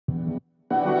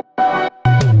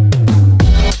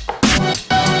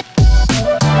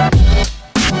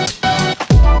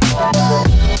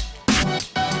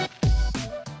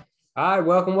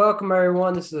Welcome,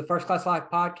 everyone. This is the First Class Life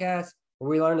podcast where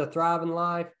we learn to thrive in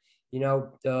life.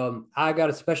 I got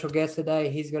a special guest today.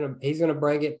 He's gonna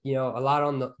bring it, a lot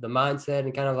on the mindset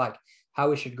and kind of like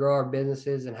how we should grow our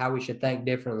businesses and how we should think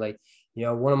differently.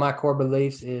 One of my core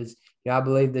beliefs is, I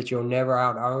believe that you'll never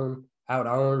out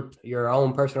earn your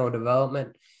own personal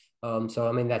development.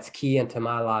 That's key into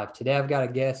my life. Today, I've got a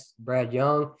guest, Brad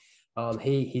Young.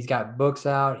 He's got books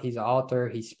out. He's an author.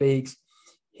 He speaks.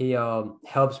 He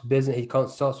helps business. He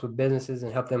consults with businesses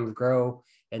and help them grow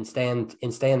and stay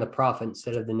in the profit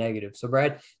instead of the negative. So,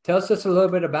 Brad, tell us just a little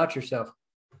bit about yourself.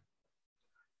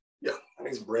 Yeah, my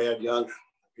name's Brad Young. I'm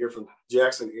here from the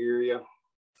Jackson area.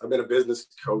 I've been a business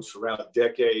coach for around a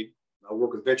decade. I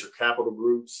work with venture capital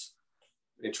groups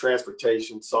in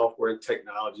transportation, software, and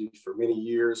technology for many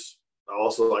years. I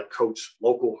also coach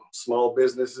local small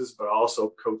businesses, but I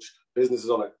also coach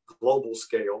businesses on a global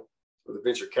scale with the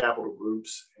venture capital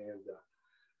groups. And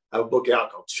I have a book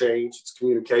out called Change. It's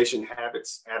communication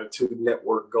habits, attitude,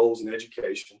 network, goals, and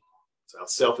education. It's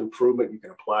about self-improvement you can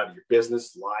apply to your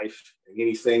business, life, and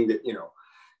anything that,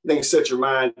 you set your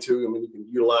mind to. You can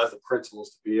utilize the principles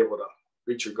to be able to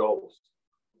reach your goals.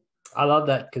 I love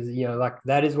that because,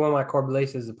 that is one of my core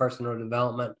beliefs is the personal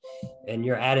development, and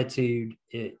your attitude,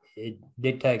 it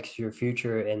dictates your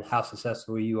future and how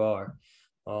successful you are.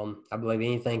 I believe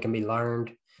anything can be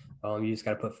learned. You just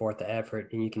got to put forth the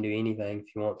effort, and you can do anything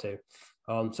if you want to.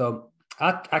 So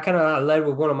I kind of led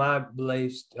with one of my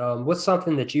beliefs. What's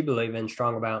something that you believe in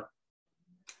strong about?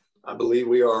 I believe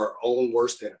we are our own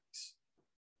worst enemies.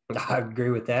 I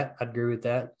agree with that.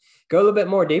 Go a little bit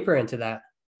more deeper into that.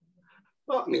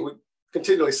 Well, we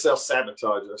continually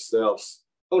self-sabotage ourselves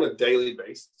on a daily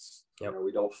basis. Yep.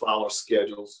 We don't follow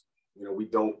schedules. We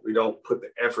don't put the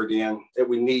effort in that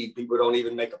we need. People don't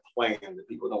even make a plan. That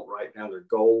people don't write down their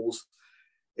goals.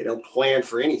 They don't plan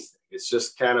for anything. It's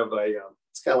just kind of like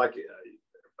everybody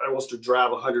wants to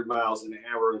drive 100 miles an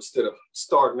hour instead of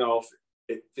starting off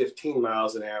at 15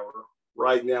 miles an hour.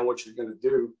 Right now, what you're going to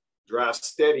do, drive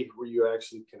steady where you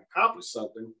actually can accomplish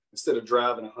something instead of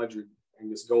driving 100 and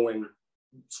just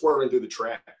swerving through the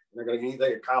traffic. You're not going to get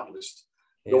anything accomplished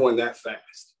going that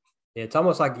fast. It's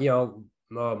almost like,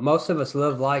 most of us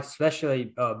live life,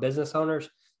 especially business owners,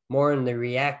 more in the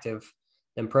reactive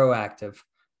than proactive.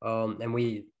 And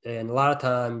a lot of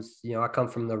times, I come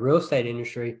from the real estate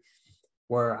industry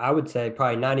where I would say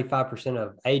probably 95%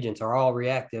 of agents are all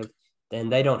reactive, and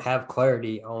they don't have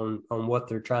clarity on what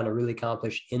they're trying to really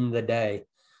accomplish in the day.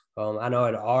 I know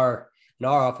in our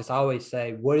office, I always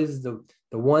say, what is the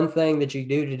one thing that you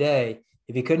do today?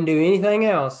 If you couldn't do anything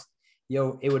else,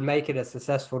 it would make it a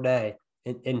successful day.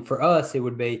 And for us, it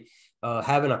would be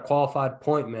having a qualified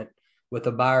appointment with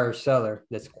a buyer or seller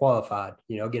that's qualified,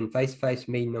 getting face-to-face,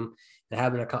 meeting them and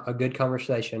having a good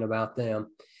conversation about them,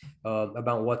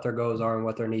 about what their goals are and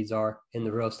what their needs are in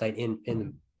the real estate, in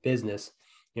the business.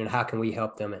 How can we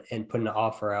help them and putting an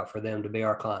offer out for them to be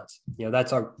our clients?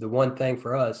 That's the one thing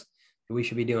for us that we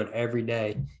should be doing every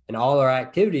day. And all our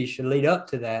activities should lead up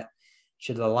to that,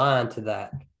 should align to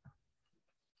that.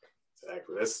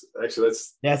 Exactly.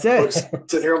 That's it.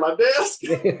 Sitting here on my desk.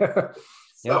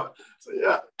 Yeah.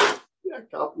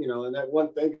 And that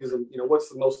one thing is, what's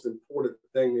the most important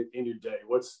thing in your day?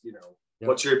 What's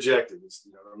your objective? Is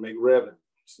to make revenue,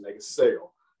 to make a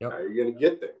sale. Yep. How are you going to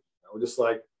get there? Just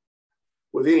like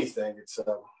with anything, it's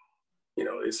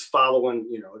it's following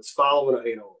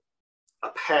a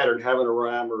pattern, having a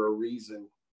rhyme or a reason.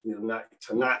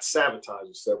 Not sabotage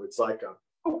yourself. It's like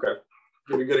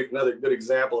another good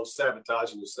example of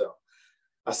sabotaging yourself.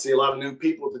 I see a lot of new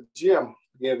people at the gym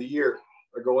at the end of the year.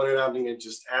 They're going in and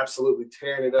just absolutely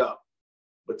tearing it up.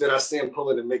 But then I see them pull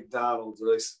into McDonald's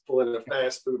or they pull into a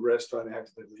fast food restaurant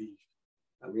after they leave.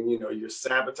 You're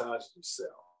sabotaging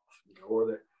yourself, or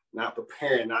they're not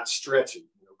preparing, not stretching,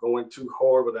 going too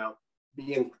hard without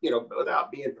being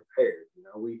prepared.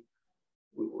 We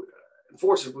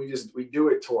unfortunately we do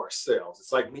it to ourselves.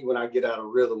 It's like me when I get out of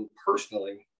rhythm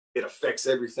personally. It affects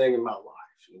everything in my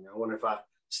life, and if I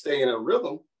stay in a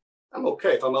rhythm, I'm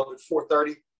okay. If I'm up at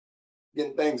 4:30,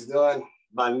 getting things done,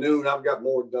 by noon, I've got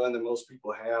more done than most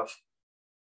people have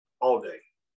all day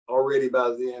already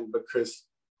by then, because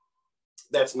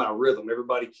that's my rhythm.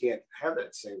 Everybody can't have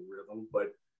that same rhythm,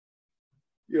 but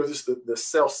just the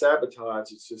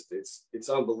self-sabotage, it's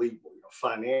unbelievable.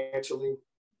 Financially,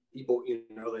 people, they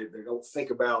don't think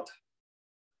about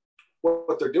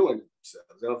what they're doing to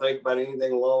themselves. They don't think about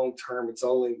anything long term. It's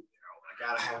only, I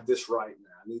got to have this right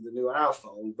now. I need the new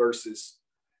iPhone versus,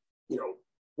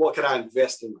 what can I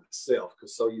invest in myself?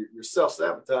 Because so you're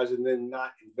self-sabotaging and then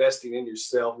not investing in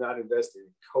yourself, not investing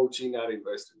in coaching, not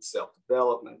investing in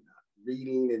self-development,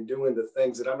 reading and doing the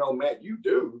things that I know, Matt, you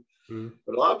do.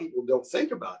 But a lot of people don't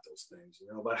think about those things,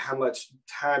 about how much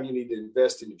time you need to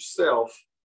invest in yourself,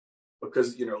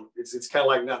 because, it's kind of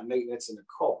like not maintenance in a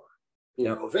car.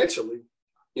 Eventually,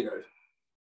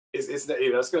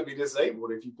 it's going to be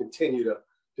disabled if you continue to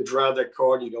drive that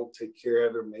car and you don't take care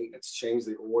of it, maintenance, change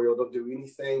the oil, don't do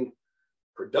anything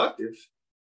productive.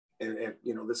 And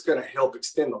that's going to help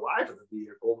extend the life of the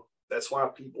vehicle. That's why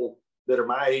people that are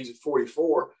my age at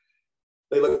 44,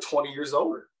 they look 20 years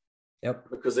older.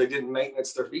 Yep. Because they didn't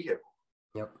maintenance their vehicle.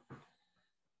 Yep.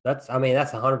 That's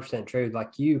 100% true.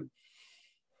 Like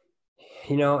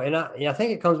and I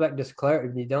think it comes back to just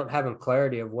clarity. You don't have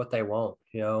clarity of what they want,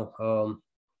 having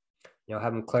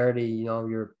clarity,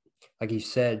 you're, like you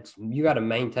said, you got to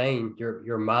maintain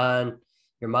your mind.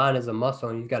 Your mind is a muscle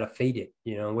and you've got to feed it,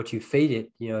 what you feed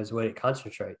it, is what it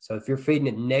concentrates. So if you're feeding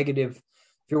it negative,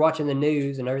 if you're watching the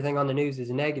news and everything on the news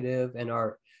is negative and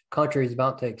our country is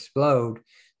about to explode,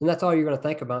 then that's all you're going to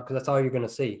think about, because that's all you're going to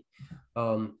see.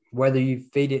 Whether you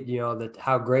feed it,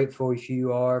 how grateful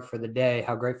you are for the day,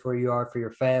 how grateful you are for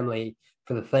your family,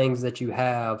 for the things that you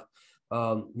have,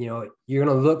 you're going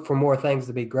to look for more things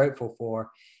to be grateful for,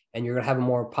 and you're going to have a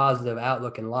more positive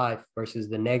outlook in life versus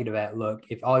the negative outlook.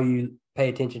 If all you pay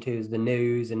attention to is the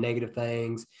news and negative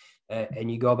things,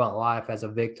 and you go about life as a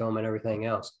victim and everything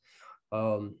else.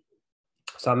 So,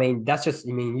 that's just,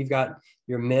 you've got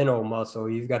your mental muscle,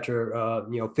 you've got your,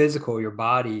 physical, your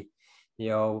body,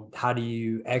 how do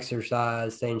you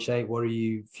exercise, stay in shape? What are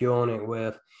you fueling it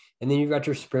with? And then you've got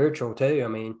your spiritual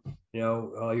too.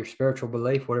 Your spiritual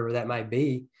belief, whatever that might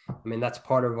be. That's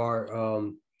part of our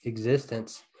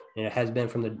existence. And it has been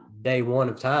from the day one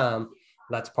of time.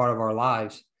 That's part of our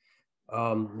lives.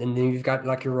 And then you've got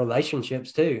like your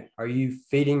relationships too. Are you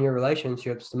feeding your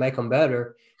relationships to make them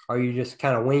better? Are you just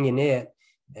kind of winging it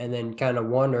and then kind of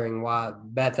wondering why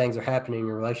bad things are happening in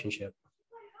your relationship?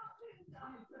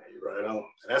 Right on.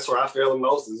 That's where I feel the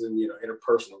most is in,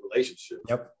 interpersonal relationships.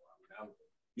 Yep. I'm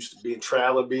used to being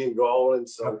traveling, being gone. And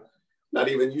so not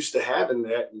even used to having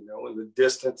that, in the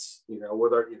distance,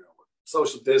 with our,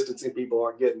 social distancing, people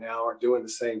aren't getting out, aren't doing the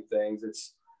same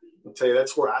things. I'll tell you,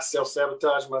 that's where I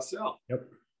self-sabotage myself. Yep.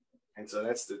 And so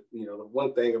that's the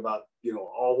one thing about,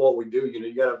 all what we do,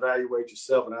 you got to evaluate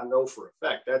yourself. And I know for a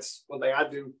fact, that's one thing I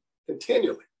do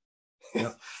continually.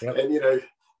 Yep. Yep. And,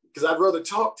 because I'd rather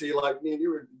talk to you like me and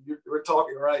you were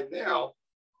talking right now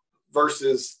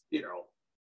versus,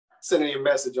 sending you a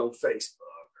message on Facebook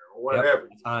or whatever,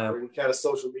 or any kind of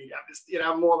social media. I'm just,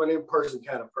 I'm more of an in-person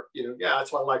kind of,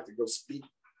 that's why I like to go speak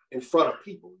in front of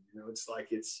people. It's like,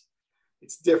 it's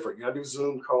different. I do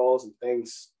Zoom calls and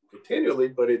things continually,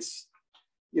 but it's,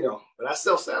 but I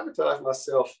self-sabotage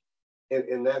myself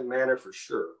in that manner for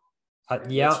sure.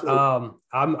 Really,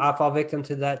 I fall victim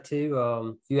to that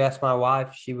too. If you ask my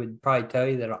wife, she would probably tell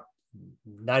you that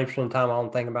 90% of the time all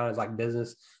I'm thinking about is like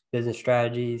business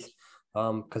strategies.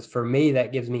 Because for me,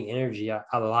 that gives me energy.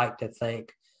 I like to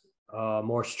think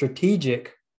more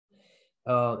strategic,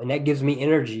 and that gives me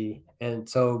energy. And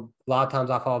so a lot of times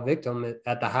I fall victim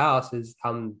at the house is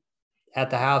I'm at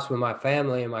the house with my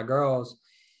family and my girls,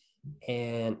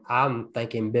 and I'm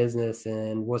thinking business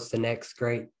and what's the next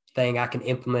great thing I can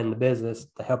implement in the business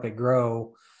to help it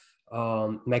grow,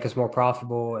 make us more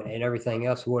profitable and everything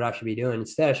else, what I should be doing.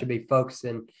 Instead, I should be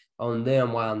focusing on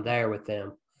them while I'm there with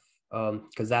them.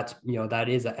 Because that's, that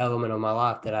is an element of my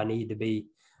life that I need to be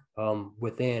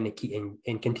within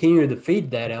and continue to feed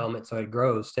that element so it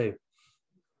grows too.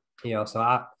 So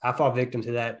I fall victim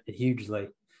to that hugely.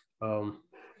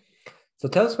 So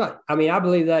tell us about, I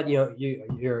believe that,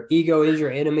 your ego is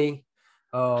your enemy.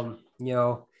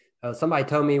 Somebody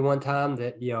told me one time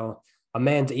that, a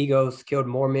man's egos killed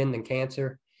more men than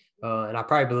cancer. And I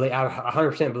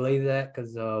 100% believe that,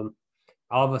 because all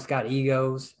of us got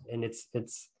egos, and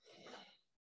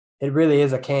it really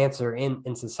is a cancer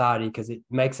in society, because it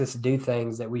makes us do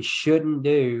things that we shouldn't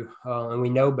do, and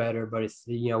we know better, but it's,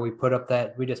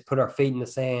 we just put our feet in the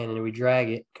sand and we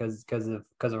drag it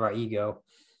because of our ego.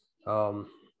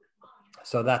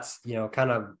 So that's, kind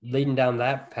of leading down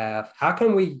that path. How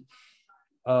can we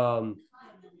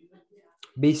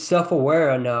be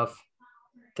self-aware enough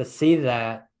to see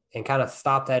that and kind of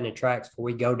stop that in its tracks before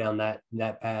we go down that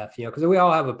path, because we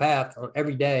all have a path on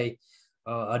every day,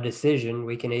 a decision.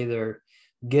 We can either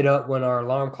get up when our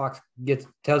alarm clock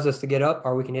tells us to get up,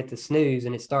 or we can hit the snooze,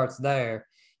 and it starts there.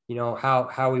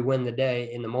 How we win the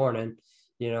day in the morning.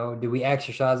 Do we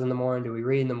exercise in the morning? Do we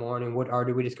read in the morning? Or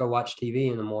do we just go watch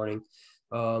TV in the morning?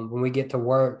 When we get to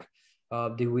work,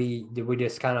 do we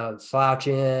just kind of slouch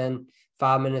in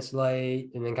 5 minutes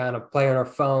late and then kind of play on our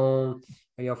phone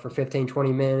for 15,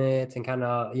 20 minutes and kind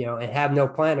of, and have no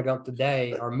plan to go up the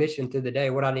day or mission through the day,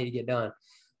 what I need to get done.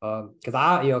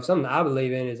 Because something I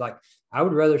believe in is like, I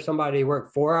would rather somebody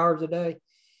work 4 hours a day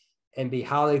and be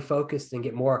highly focused and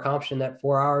get more accomplished in that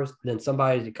 4 hours than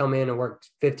somebody to come in and work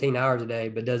 15 hours a day,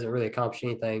 but doesn't really accomplish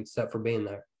anything except for being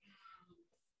there.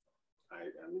 I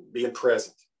mean, being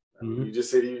present. I mean, you just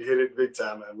said you hit it big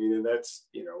time. I mean, and that's,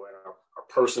 in our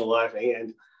personal life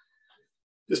and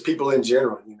just people in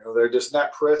general, they're just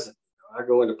not present. I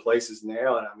go into places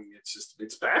now and I mean,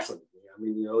 it's baffling to me. I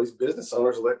mean, these business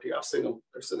owners let people, I've seen them,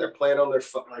 they're sitting there playing on their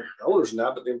phone, like owners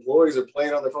not, but the employees are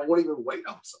playing on their phone, won't even wait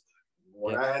on something.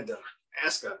 When I had to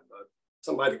ask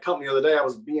somebody to come the other day, I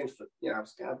was being,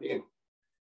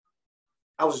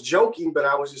 I was joking, but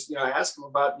I was just, I asked them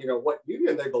about, what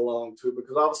union they belonged to,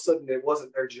 because all of a sudden it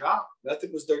wasn't their job.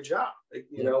 Nothing was their job. And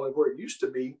where it used to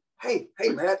be, hey,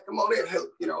 Matt, come on in. Hey,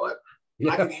 you know what?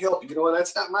 I can help you.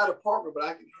 That's not my department, but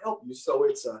I can help you. So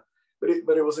it's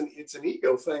it's an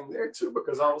ego thing there too,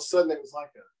 because all of a sudden it was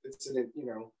like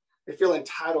they feel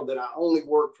entitled that I only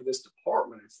work for this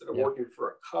department instead of working for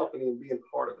a company and being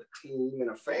part of a team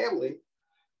and a family.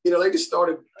 They just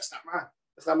started, that's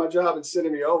not my job, and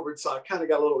sending me over. And so I kind of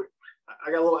got a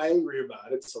little angry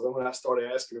about it. So then when I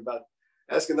started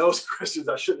asking those questions,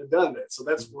 I shouldn't have done that. So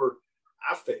that's where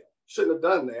I failed. Shouldn't have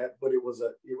done that, but it was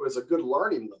a good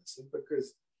learning lesson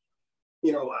because,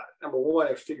 number one,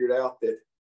 I figured out that,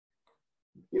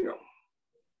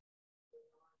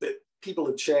 that people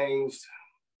have changed,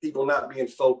 people not being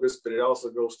focused, but it also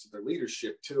goes to their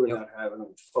leadership too, and not having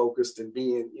them focused and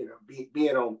being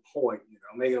on point,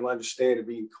 making them understand and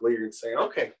being clear and saying,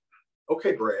 okay,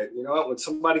 Brad, when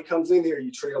somebody comes in here,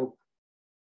 you treat them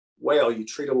well, you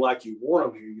treat them like you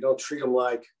want them here. You don't treat them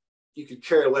like you could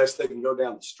care less, they can go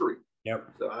down the street. Yep.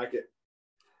 So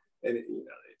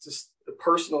it's just the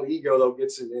personal ego though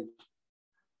gets in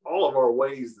all of our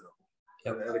ways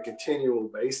though, at a continual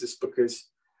basis, because,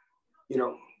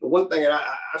 the one thing that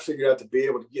I figured out to be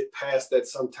able to get past that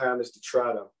sometime is to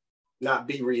try to not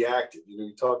be reactive.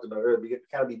 You talked about earlier,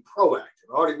 kind of be proactive.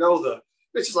 I already know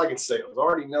it's just like in sales. I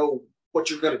already know what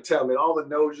you're going to tell me, all the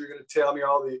no's you're going to tell me,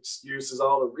 all the excuses,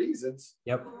 all the reasons.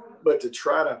 Yep. But to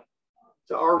try to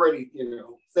already,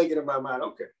 thinking in my mind,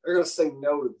 okay, they're going to say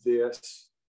no to this,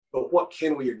 but what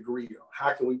can we agree on?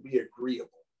 How can we be agreeable?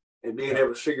 And being able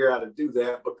to figure out how to do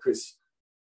that, because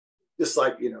just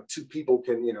like, two people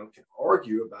can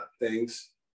argue about things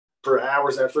for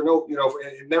hours and for no,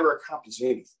 it never accomplishes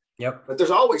anything. Yep. But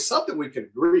there's always something we can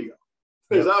agree on.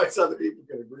 There's always something people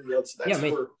can agree on. So that's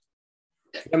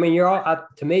to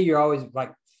me, you're always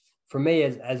like, for me,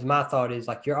 as my thought is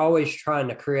like, you're always trying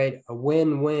to create a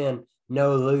win-win,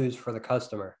 no lose for the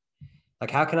customer. Like,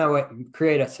 how can I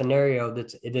create a scenario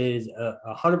it is a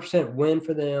 100% win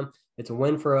for them? It's a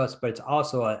win for us, but it's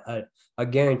also a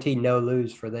guaranteed no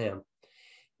lose for them.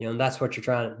 And that's what you're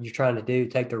trying to do.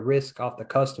 Take the risk off the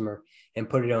customer and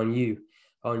put it on you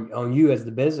as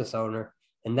the business owner.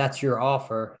 And that's your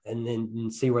offer. And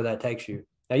then see where that takes you.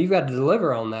 Now you've got to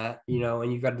deliver on that,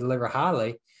 and you've got to deliver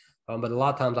highly. But a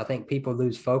lot of times I think people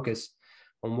lose focus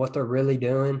on what they're really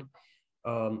doing.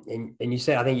 And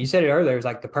I think you said it earlier, it's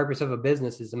like the purpose of a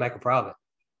business is to make a profit.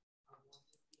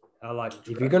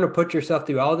 If you're going to put yourself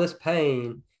through all this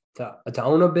pain to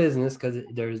own a business, because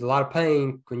there's a lot of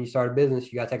pain when you start a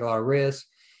business, you got to take a lot of risks.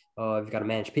 You've got to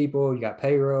manage people, you got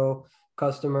payroll,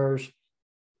 customers.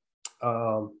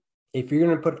 If you're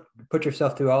going to put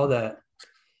yourself through all that,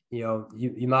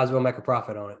 you might as well make a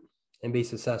profit on it and be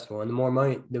successful. And the more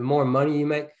money you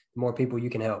make, the more people you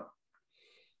can help.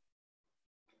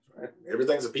 Right.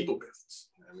 Everything's a people business.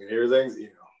 I mean,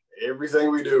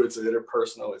 everything we do, it's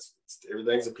interpersonal. It's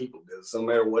everything's a people business. No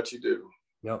matter what you do,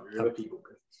 you're in a people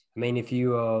business. I mean, if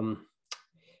you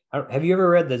have you ever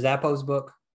read the Zappos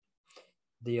book?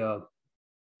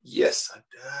 Yes,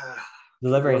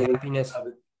 Delivering Happiness.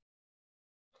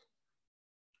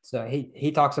 So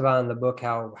he talks about in the book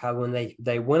how when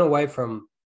they went away from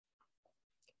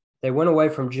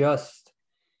just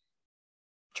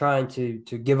trying to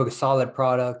give a solid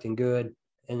product and good,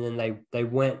 and then they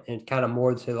went and kind of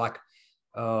more to like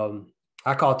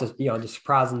I call it the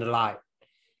surprise and delight.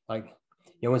 Like,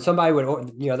 when somebody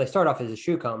would they start off as a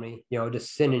shoe company,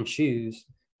 just sending shoes.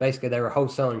 Basically, they were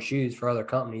wholesaling shoes for other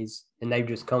companies, and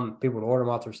people would order them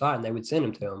off their site and they would send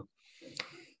them to them.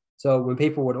 So when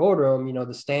people would order them,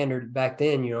 the standard back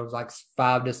then, it was like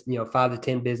 5 to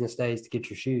 10 business days to get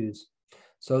your shoes.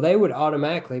 So they would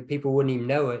automatically, people wouldn't even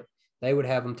know it, they would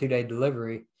have them 2-day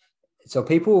delivery. So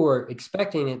people were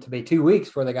expecting it to be 2 weeks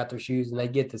before they got their shoes, and they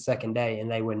get the second day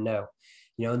and they wouldn't know.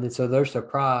 and then, so they're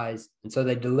surprised. And so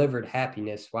they delivered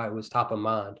happiness while it was top of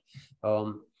mind.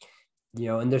 And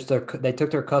they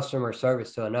took their customer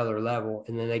service to another level,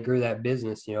 and then they grew that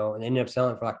business, and they ended up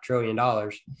selling for like $1 trillion.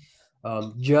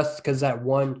 Just because that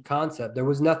one concept, there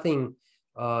was nothing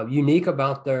unique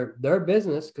about their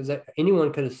business, because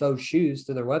anyone could have sold shoes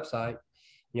to their website,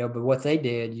 but what they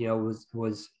did,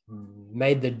 was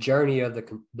made the journey of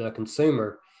the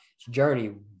consumer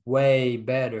journey way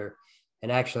better,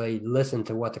 and actually listened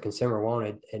to what the consumer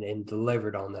wanted and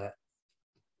delivered on that.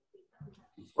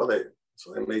 Well, they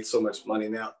made so much money.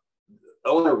 Now, the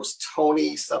owner was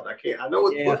Tony something. I know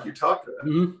what book you're talking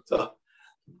about. Mm-hmm. So,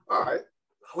 all right.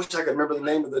 I wish I could remember the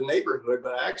name of the neighborhood,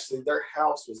 but actually their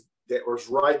house was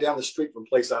right down the street from the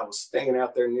place I was staying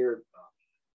out there near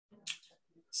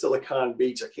Silicon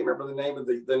Beach. I can't remember the name of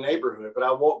the neighborhood, but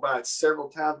I walked by it several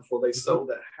times before they sold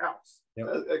that house. Yep.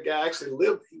 A guy actually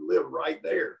lived right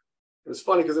there. It was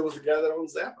funny because it was the guy that owned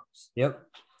Zappos. Yep.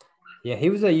 Yeah, he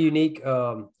was a unique.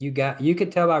 You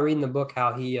could tell by reading the book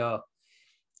how he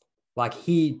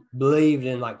he believed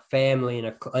in like family and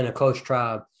a close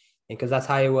tribe, and because that's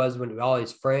how he was with all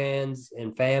his friends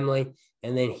and family.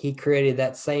 And then he created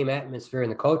that same atmosphere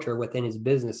and the culture within his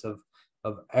business of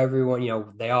everyone.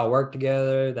 They all worked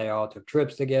together, they all took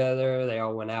trips together, they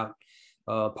all went out,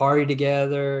 party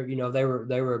together. They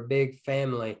were a big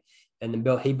family, and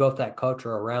then he built that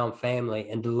culture around family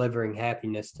and delivering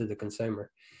happiness to the consumer.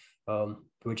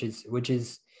 Which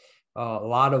is a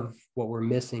lot of what we're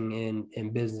missing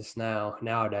in business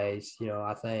nowadays.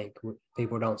 I think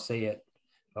people don't see it.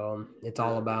 It's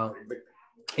all about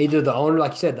either the owner,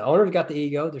 like you said, the owner's got the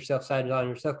ego, they're self-centered on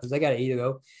yourself because they got an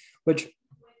ego, and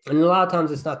a lot of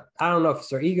times it's not, I don't know if it's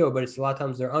their ego, but it's a lot of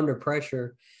times they're under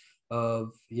pressure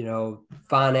of,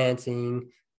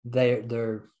 financing. They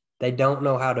don't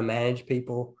know how to manage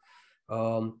people.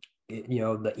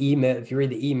 The E-Myth, if you read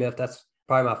the E-Myth, that's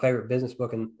probably my favorite business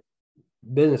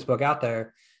book out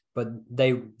there. But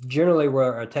they generally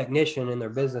were a technician in their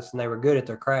business, and they were good at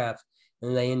their craft,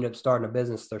 and they ended up starting a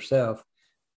business themselves.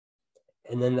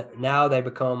 And then now they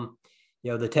become,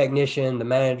 the technician, the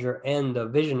manager, and the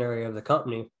visionary of the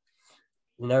company.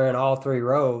 And they're in all three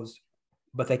roles,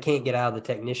 but they can't get out of the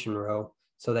technician role.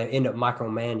 So they end up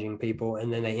micromanaging people,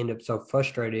 and then they end up so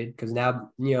frustrated because now,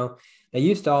 they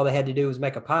used to, all they had to do was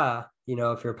make a pie,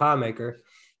 if you're a pie maker.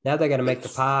 Now they got to make the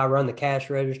pie, run the cash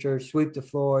register, sweep the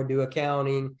floor, do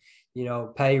accounting,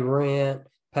 pay rent,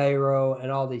 payroll,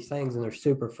 and all these things. And they're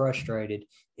super frustrated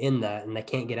in that, and they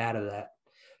can't get out of that.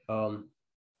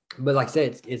 But like I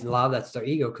said, it's a lot of that's their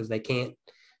ego, because they can't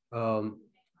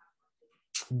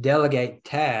delegate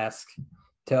tasks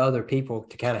to other people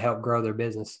to kind of help grow their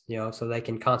business, so they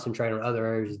can concentrate on other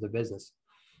areas of the business.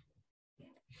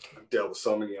 I've dealt with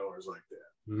so many owners like that.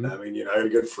 Mm-hmm. I mean, I had a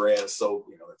good friend, so,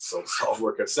 it's so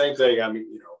software. Same thing. I mean,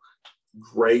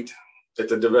 great at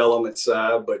the development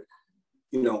side, but,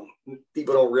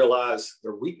 people don't realize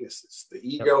their weaknesses, the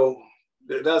ego.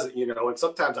 Yep. It doesn't, and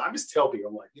sometimes I just tell people,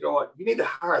 I'm like, you know what, you need to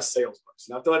hire a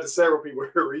salesperson. I've done it to several people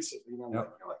here recently.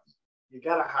 Yep. You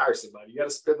got to hire somebody. You got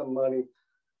to spend the money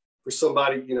for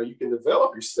somebody, you can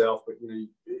develop yourself, but,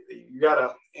 you got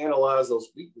to analyze those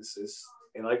weaknesses.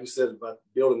 And like you said about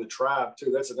building the tribe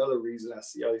too, that's another reason I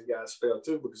see all these guys fail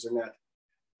too, because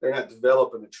they're not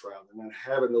developing the tribe. They're not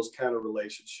having those kind of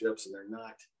relationships, and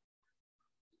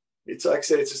it's like I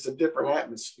said, it's just a different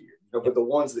atmosphere. But the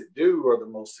ones that do are the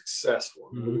most successful.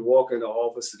 Mm-hmm. When you walk into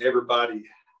office and everybody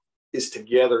is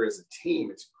together as a team,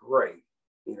 it's great.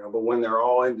 But when they're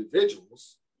all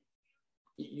individuals,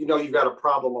 you've got a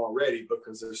problem already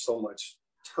because there's so much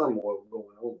turmoil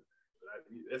going on.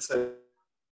 It's some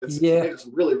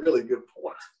really, really good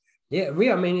points. Yeah,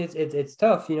 I mean, it's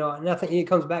tough, and I think it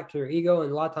comes back to their ego,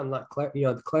 and a lot of times the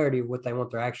clarity of what they want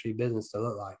their actual business to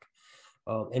look like.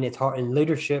 And it's hard, and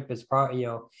leadership is probably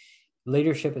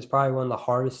one of the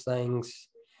hardest things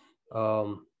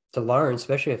to learn,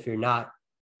 especially if you're not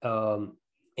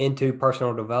into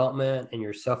personal development and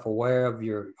you're self-aware of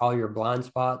all your blind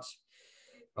spots.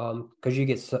 Because you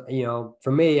get so,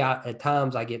 for me, at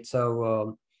times I get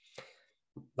so,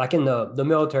 like in the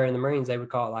military and the Marines, they would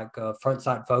call it like front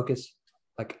sight focus.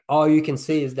 Like all you can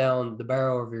see is down the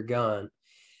barrel of your gun,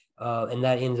 and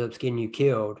that ends up getting you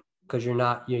killed because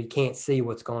you can't see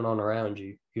what's going on around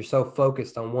you. You're so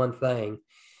focused on one thing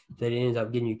that it ends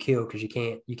up getting you killed because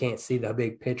you can't see the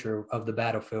big picture of the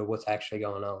battlefield, what's actually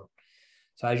going on.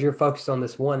 So as you're focused on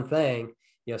this one thing,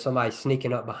 somebody's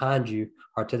sneaking up behind you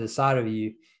or to the side of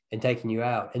you and taking you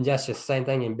out. And that's just the same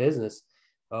thing in business.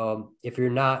 If you're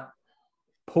not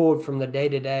pulled from the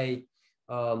day-to-day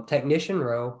technician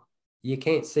role, you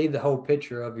can't see the whole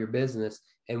picture of your business,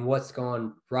 and what's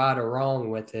going right or wrong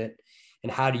with it,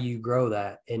 and how do you grow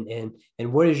that, and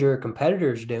what is your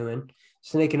competitors doing,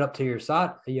 sneaking up to your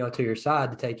side,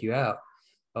 to take you out,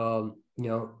 and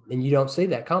you don't see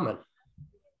that coming.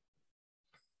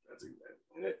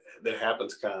 That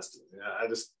happens constantly.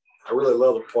 I really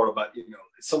love the part about,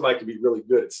 somebody can be really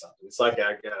good at something. It's like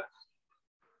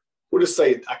we'll just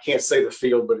say, I can't say the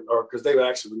field, or because they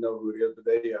actually would know who it is, but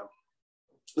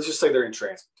let's just say they're in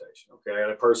transportation. Okay. I had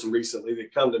a person recently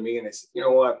that come to me and they said, you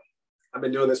know what, I've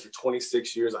been doing this for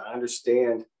 26 years. I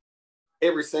understand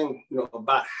everything,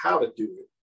 about how to do it.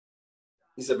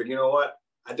 He said, but you know what?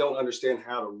 I don't understand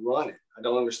how to run it. I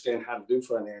don't understand how to do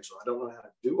financial. I don't know how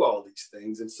to do all these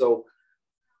things. And so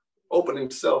opened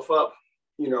himself up,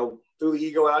 threw the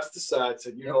ego out to the side,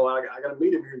 said, I got to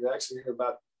meet him here actually in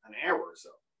about an hour or so.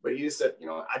 But he just said,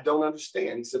 I don't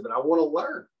understand. He said, but I want to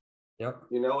learn. Yep.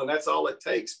 And that's all it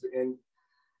takes. And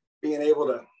being able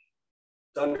to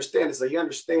understand is that he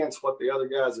understands what the other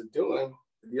guys are doing.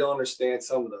 He'll understand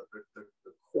some of the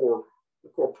core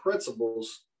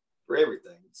principles for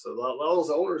everything. So a lot of those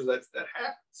owners, that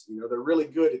happens. They're really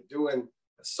good at doing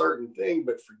a certain thing,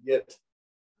 but forget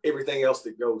everything else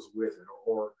that goes with it,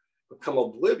 or become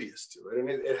oblivious to it. And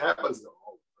it happens to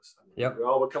all of us. Yep. We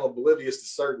all become oblivious to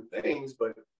certain things,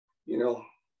 but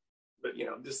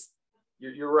just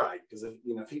you're right. Because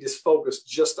if he just focused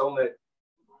just on that,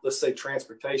 let's say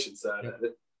transportation side of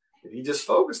it, if he just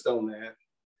focused on that,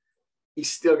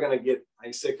 he's still going to get, like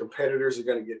I said, competitors are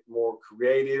going to get more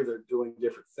creative. They're doing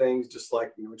different things, just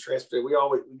like, in transportation.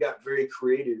 We got very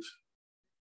creative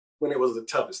when it was the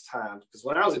toughest times. Because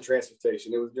when I was in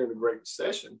transportation, it was during the Great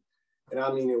Recession. And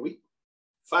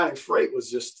finding freight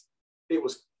was it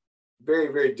was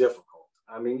very, very difficult.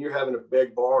 You're having to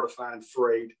beg, borrow to find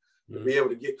freight, to be able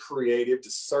to get creative, to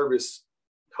service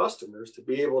customers, to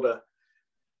be able to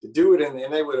do it. And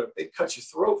they'd cut your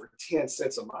throat for 10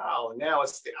 cents a mile. And now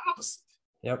it's the opposite.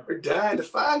 Yep. They're dying to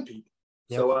find people.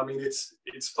 Yep. So,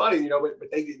 it's funny,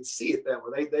 but they didn't see it that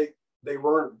way. They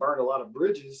burned a lot of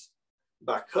bridges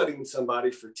by cutting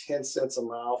somebody for 10 cents a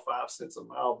mile, 5 cents a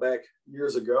mile back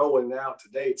years ago. And now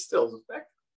today it still is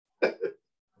effective.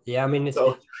 Yeah.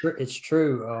 It's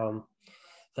true.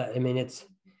 It's,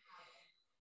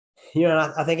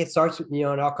 I think it starts,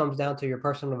 it all comes down to your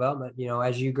personal development,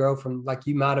 as you grow from, like,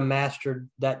 you might've mastered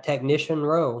that technician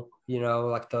role,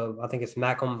 like I think it's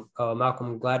Malcolm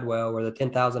Gladwell, where the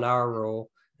 10,000 hour rule,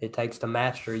 it takes to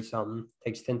mastery something,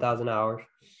 takes 10,000 hours.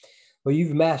 Well,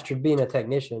 you've mastered being a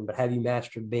technician, but have you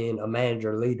mastered being a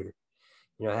manager, leader?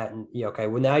 Okay,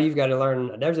 well, now you've got to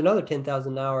learn, there's another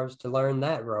 10,000 hours to learn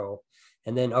that role.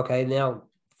 And then, okay, now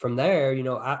from there,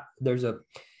 there's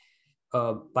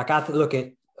like I look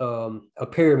at a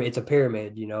pyramid. It's a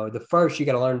pyramid. The first, you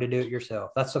got to learn to do it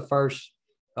yourself. That's the first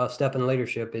step in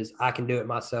leadership, is I can do it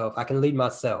myself. I can lead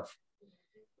myself.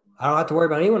 I don't have to worry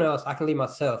about anyone else. I can lead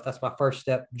myself. That's my first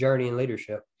step journey in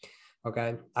leadership.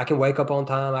 Okay. I can wake up on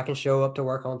time. I can show up to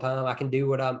work on time. I can do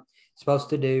what I'm supposed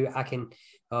to do. I can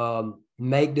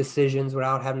make decisions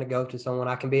without having to go to someone.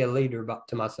 I can be a leader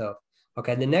to myself.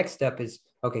 Okay. The next step is,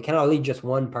 okay, can I lead just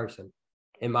one person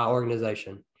in my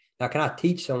organization? Now, can I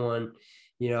teach someone,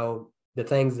 the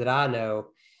things that I know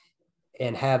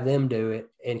and have them do it?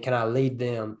 And can I lead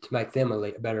them to make them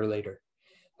a better leader?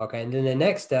 Okay. And then the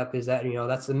next step is that,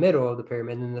 that's the middle of the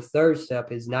pyramid. And then the third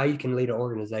step is now you can lead an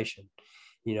organization,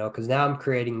 because now I'm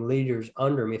creating leaders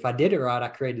under me. If I did it right, I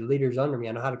created leaders under me.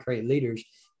 I know how to create leaders,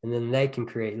 and then they can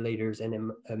create leaders, and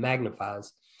it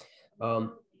magnifies.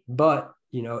 But,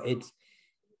 it's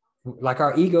like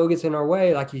our ego gets in our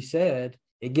way. Like you said,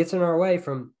 it gets in our way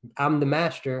from, I'm the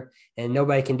master and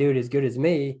nobody can do it as good as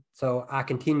me. So I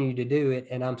continue to do it.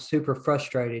 And I'm super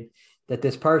frustrated that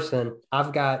this person,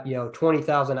 I've got,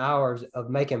 20,000 hours of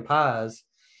making pies,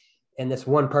 and this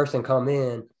one person come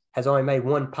in, has only made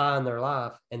one pie in their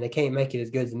life, and they can't make it as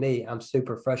good as me. I'm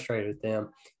super frustrated with them.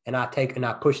 And I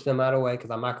push them out of the way,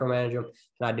 because I micromanage them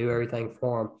and I do everything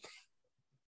for them.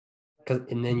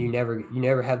 And then you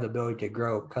never have the ability to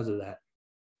grow because of that.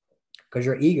 Because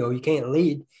your ego, you can't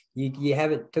lead. You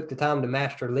haven't took the time to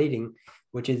master leading,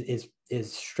 which is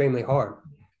extremely hard.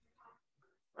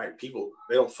 Right, people,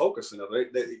 they don't focus enough.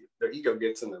 Their ego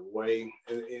gets in the way,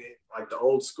 and like the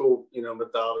old school,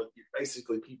 methodology.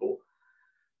 Basically, people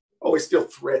always feel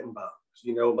threatened by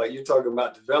others. Like you're talking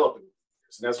about developing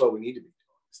leaders, and that's what we need to be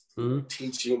doing: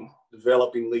 teaching,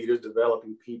 developing leaders,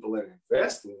 developing people, and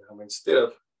investing in them. Instead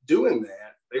of doing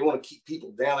that, they want to keep people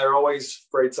down. They're always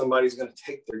afraid somebody's going to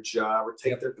take their job or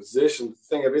take their position. The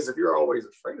thing of it is, if you're always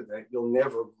afraid of that, you'll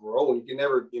never grow, and you can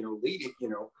never, lead it,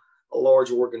 a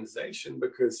large organization,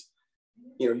 because,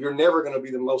 you're never going to be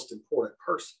the most important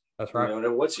person. That's You right. know, and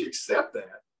then once you accept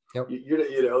that, Yep. you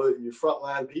know, your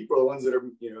frontline people are the ones that are,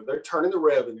 you know, they're turning the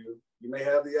revenue. You may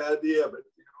have the idea, but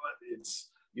you know what? It's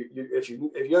if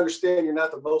you understand you're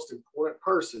not the most important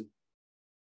person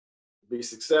to be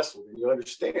successful, then you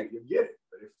understand it, you get it.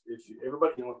 But if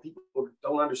everybody, you know, people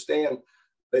don't understand,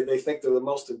 they think they're the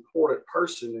most important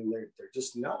person, and they're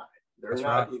just not. They're That's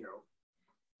not, right. you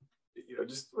know,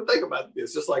 just think about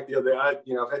this. Just like the other day,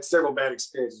 you know, I've had several bad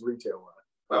experiences retail wise.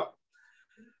 Well,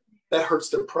 that hurts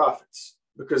their profits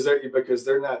because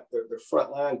they're not their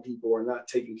frontline people are not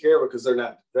taking care of it because they're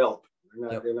not developing.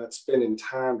 They're not spending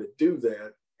time to do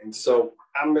that. And so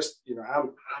I'm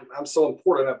so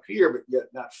important up here, but yet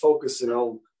not focusing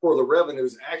on where the revenue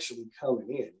is actually coming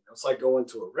in. You know, it's like going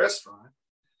to a restaurant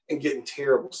and getting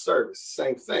terrible service.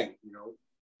 Same thing, you know.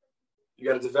 You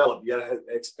got to develop. You got to have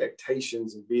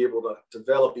expectations and be able to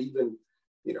develop. Even,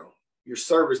 you know, your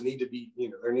servers need to be, you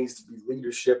know, there needs to be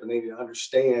leadership, and they need to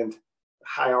understand the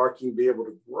hierarchy and be able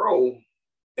to grow.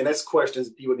 And that's questions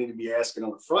that people need to be asking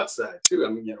on the front side too. I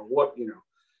mean, you know, what do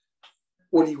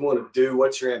you want to do?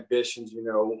 What's your ambitions? You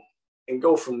know, and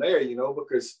go from there. You know,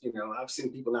 because you know I've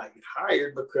seen people not get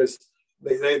hired because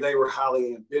they were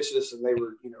highly ambitious and they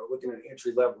were, you know, looking at an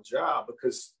entry level job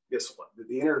because guess what?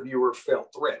 The interviewer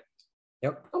felt threatened.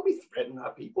 Yep. Don't be threatened by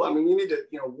people. I mean, you need to,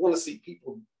 you know, want to see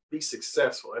people be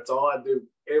successful. That's all I do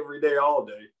every day, all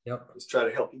day. Yep. Is try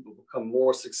to help people become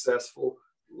more successful,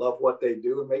 love what they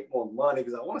do, and make more money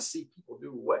because I want to see people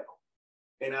do well.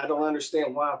 And I don't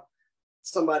understand why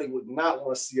somebody would not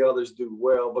want to see others do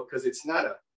well because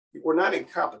we're not in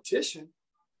competition.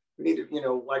 We need to, you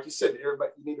know, like you said,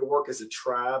 everybody, you need to work as a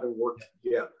tribe and work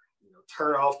together. You know,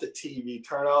 turn off the TV,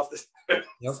 turn off the,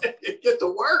 get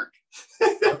to work.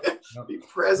 Be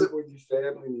present with your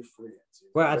family and your friends. You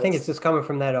know? Well, I think it's just coming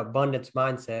from that abundance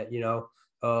mindset, you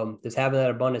know, just having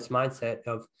that abundance mindset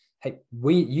of, hey,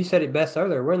 you said it best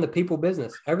earlier. We're in the people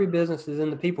business. Every business is in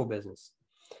the people business.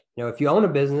 You know, if you own a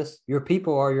business, your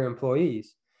people are your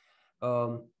employees, you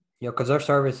know, because they're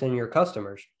servicing your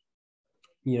customers.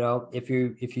 You know, if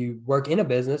you work in a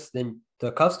business, then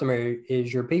the customer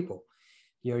is your people.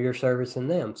 You know, you're servicing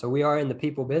them. So we are in the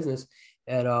people business,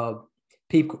 and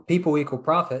people equal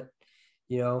profit.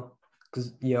 You know,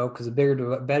 because the better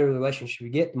the relationship you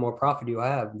get, the more profit you'll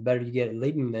have. The better you get at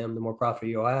leading them, the more profit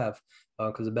you'll have,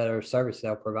 because the better service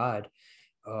they'll provide.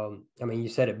 I mean, you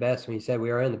said it best when you said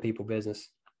we are in the people business,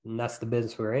 and that's the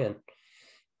business we're in.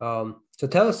 So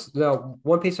tell us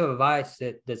one piece of advice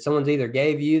that someone's either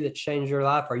gave you that changed your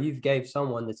life, or you've gave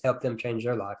someone that's helped them change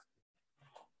their life.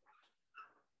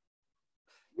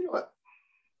 You know what?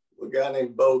 A guy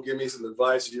named Bo gave me some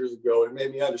advice years ago. It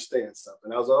made me understand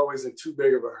something. I was always in too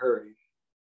big of a hurry.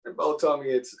 And Bo told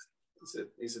me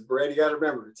he said, Brad, you got to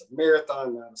remember, it's a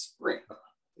marathon, not a sprint.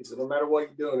 He said, no matter what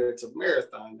you're doing, it's a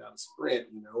marathon, not a sprint,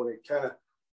 you know, and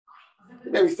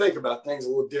it made me think about things a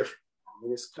little different. I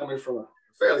mean, it's coming from a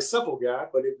fairly simple guy,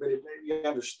 but it made me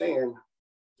understand,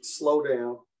 slow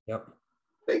down, Yep.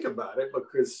 think about it,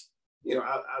 because, you know,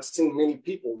 I've seen many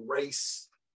people race,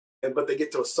 but they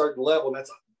get to a certain level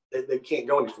and they can't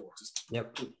go any further.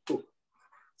 Yep.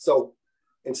 So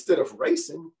instead of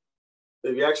racing,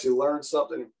 if you actually learn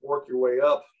something and work your way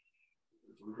up,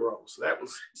 you can grow. So that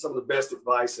was some of the best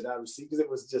advice that I received because it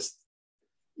was just,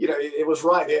 you know, it was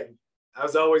right at me. I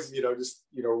was always, you know, just,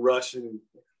 you know, rushing and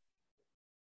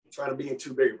trying to be in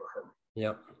too big of a hurry.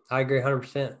 Yep. I agree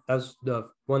 100%. That was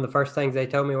one of the first things they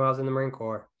told me when I was in the Marine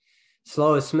Corps.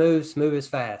 Slow is smooth, smooth is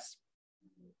fast.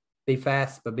 Be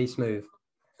fast, but be smooth.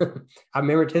 I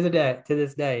remember to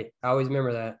this day, I always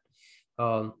remember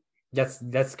that.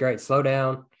 That's great. Slow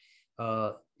down,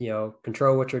 you know,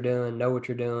 control what you're doing, know what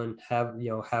you're doing,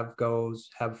 have goals,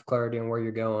 have clarity on where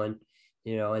you're going,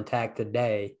 you know, and tack the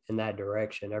day in that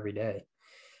direction every day.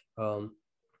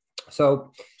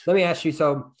 So let me ask you,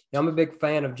 so you know, I'm a big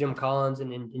fan of Jim Collins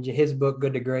and in his book,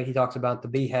 Good to Great, he talks about the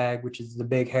BHAG, which is the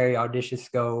big, hairy, audacious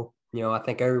goal. You know, I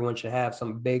think everyone should have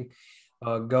some big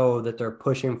goal that they're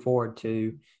pushing forward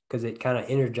to because it kind of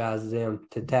energizes them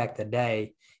to attack the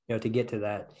day, you know, to get to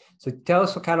that. So tell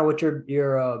us what your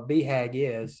BHAG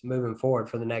is moving forward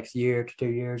for the next year to 2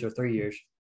 years or 3 years.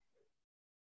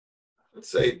 I'd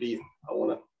say I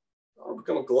want to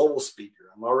become a global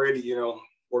speaker. I'm already, you know,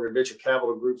 working venture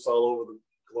capital groups all over the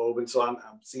globe, and so I'm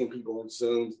seeing people on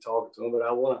Zoom, talking to them. But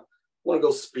I want to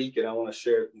go speak, and I want to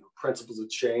share, you know, principles of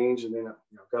change. And then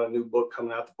I've got a new book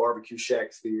coming out, The Barbecue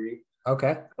Shack Theory.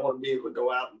 Okay. I want to be able to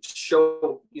go out and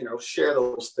share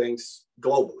those things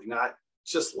globally, not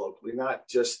just locally, not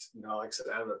just, you know, like I said,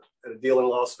 I had a deal in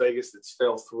Las Vegas that's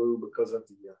fell through because of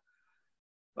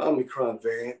the Omicron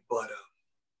variant. But,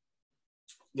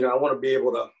 you know, I want to be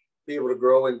able to be able to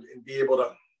grow and be able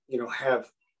to,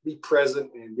 be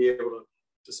present and be able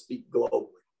to speak globally.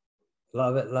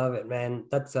 Love it, man.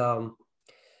 That's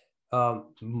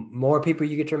more people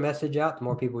you get your message out, the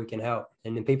more people we can help,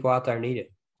 and the people out there need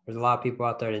it. There's a lot of people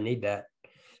out there that need that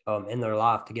in their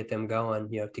life to get them going,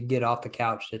 to get off the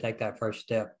couch, to take that first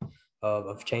step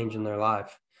of changing their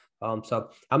life. So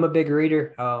I'm a big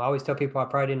reader. I always tell people I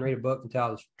probably didn't read a book until I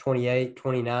was 28,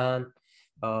 29.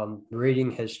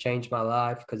 Reading has changed my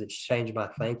life because it's changed my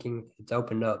thinking. It's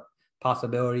opened up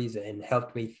possibilities and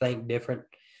helped me think different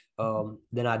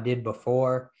than I did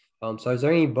before. So is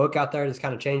there any book out there that's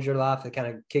kind of changed your life, that kind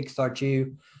of kickstart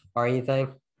you or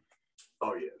anything?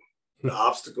 Oh, yeah. The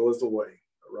Obstacle is the Way,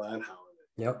 Ryan Howard.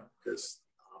 Yep. Because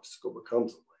the obstacle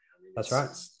becomes the way. I mean, that's right.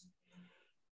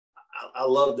 I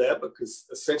love that because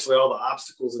essentially all the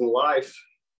obstacles in life,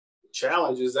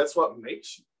 challenges, that's what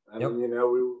makes you. I mean, we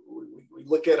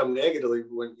look at them negatively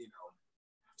when,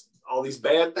 all these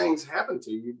bad things happen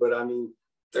to you, but I mean,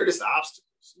 they're just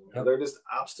obstacles. They're just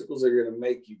obstacles that are going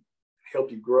to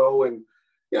help you grow. And,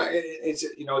 it's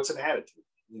an attitude,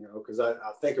 because I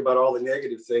think about all the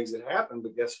negative things that happen,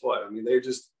 but guess what? I mean, they're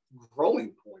just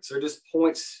growing points. They're just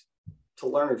points to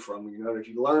learn from. If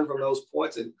you learn from those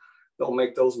points and don't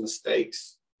make those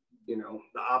mistakes, the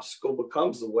obstacle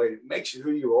becomes the way. It makes you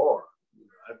who you are.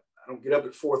 I don't get up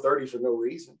at 4:30 for no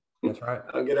reason. That's right.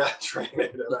 I don't get out and train. I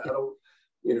don't,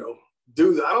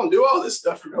 I don't do all this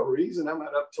stuff for no reason. I'm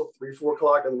not up till 3, 4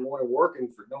 o'clock in the morning working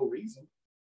for no reason.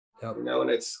 Yep. And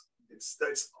it's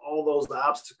all those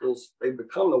obstacles. They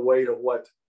become the way to what,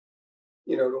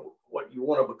 to what you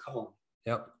want to become.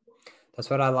 Yep. That's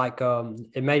what I like.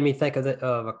 It made me think of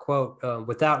a quote,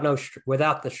 without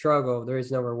the struggle, there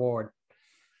is no reward.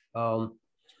 And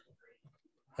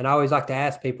I always like to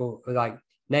ask people, like,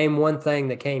 name one thing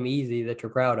that came easy that you're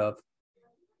proud of.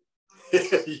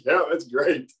 Yeah, that's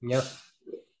great. Yeah.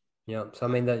 Yeah. So, I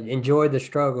mean, enjoy the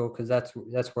struggle, because that's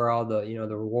where all the,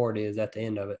 the reward is at the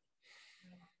end of it.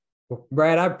 Well,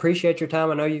 Brad, I appreciate your time.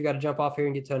 I know you've got to jump off here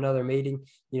and get to another meeting.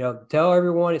 Tell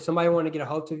everyone, if somebody wanted to get a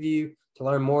hold of you to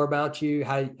learn more about you,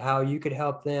 how you could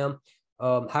help them,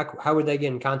 how would they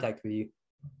get in contact with you?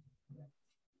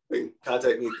 They can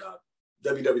contact me at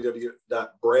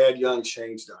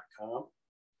www.bradyoungchange.com.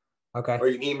 Okay. Or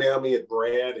you can email me at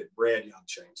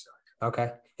brad@bradyoungchange.com.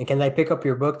 Okay. And can they pick up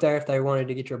your book there if they wanted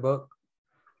to get your book?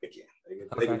 They can.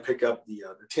 They can pick up the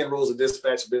 10 Rules of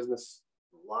Dispatch Business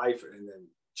Life, and then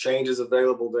Change is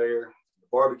available there. The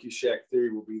Barbecue Shack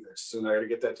Theory will be there soon. I got to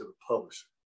get that to the publisher.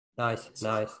 Nice.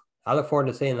 I look forward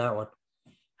to seeing that one.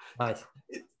 Nice.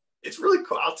 It's really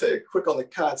cool. I'll tell you quick on the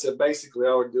concept. Basically,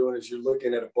 all we're doing is you're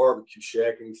looking at a barbecue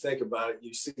shack, and you think about it,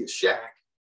 you see a shack,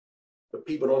 but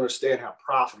people don't understand how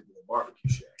profitable a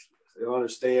barbecue shack is. They don't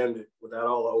understand that without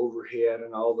all the overhead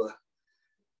and all the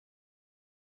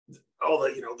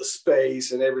the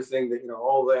space and everything that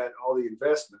all the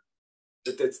investment,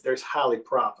 there's highly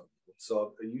profitable.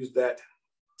 So I use that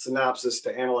synopsis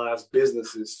to analyze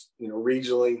businesses,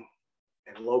 regionally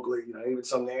and locally, even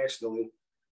some nationally,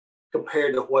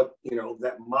 compared to what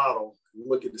that model,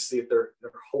 looking to see if they're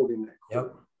holding that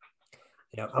core.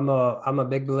 Yep. I'm a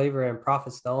big believer in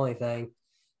profit's the only thing.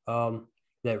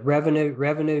 That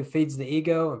revenue feeds the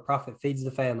ego and profit feeds the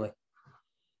family.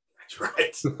 That's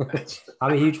right.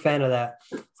 I'm a huge fan of that.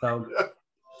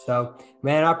 So,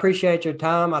 man, I appreciate your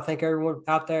time. I think everyone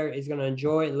out there is going to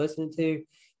enjoy listening to,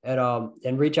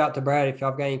 and reach out to Brad if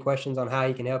y'all got any questions on how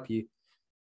he can help you.